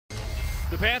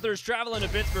The Panthers traveling to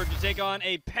Pittsburgh to take on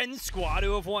a Penn squad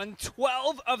who have won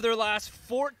 12 of their last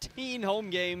 14 home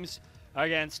games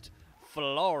against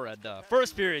Florida.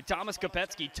 First period, Thomas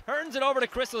Kopecky turns it over to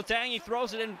Chris Letang. He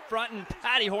throws it in front, and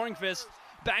Patty Hornqvist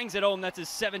bangs it home. That's his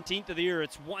 17th of the year.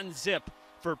 It's 1-0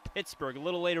 for Pittsburgh. A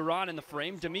little later on in the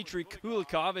frame, Dmitry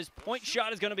Kulikov, his point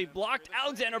shot is going to be blocked.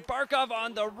 Alexander Barkov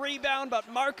on the rebound,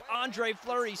 but Marc-Andre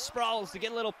Fleury sprawls to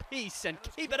get a little piece and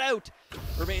keep it out.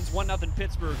 Remains 1-0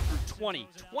 Pittsburgh through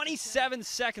 27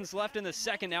 seconds left in the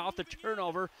second now off the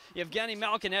turnover. Evgeni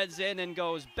Malkin heads in and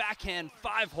goes backhand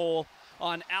 5-hole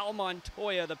on Al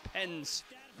Montoya. The Pens,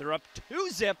 they're up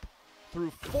 2-0 through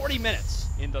 40 minutes.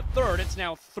 In the third, it's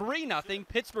now 3-0.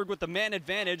 Pittsburgh with the man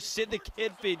advantage. Sid the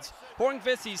Kid feeds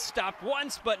Hornqvist. He's stopped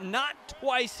once, but not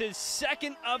twice. His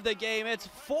second of the game. It's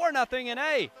 4-0, and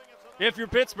hey, if you're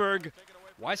Pittsburgh,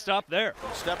 why stop there?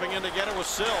 Stepping in to get it with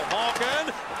Sill.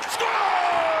 Malkin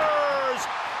scores!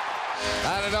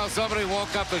 I don't know, somebody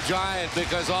woke up the Giant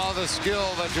because all the skill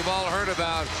that you've all heard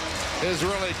about is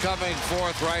really coming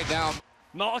forth right now.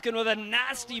 Malkin with a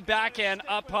nasty backhand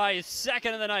up high, his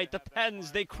second of the night. The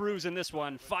Pens, they cruise in this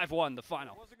one. 5-1 the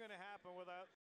final.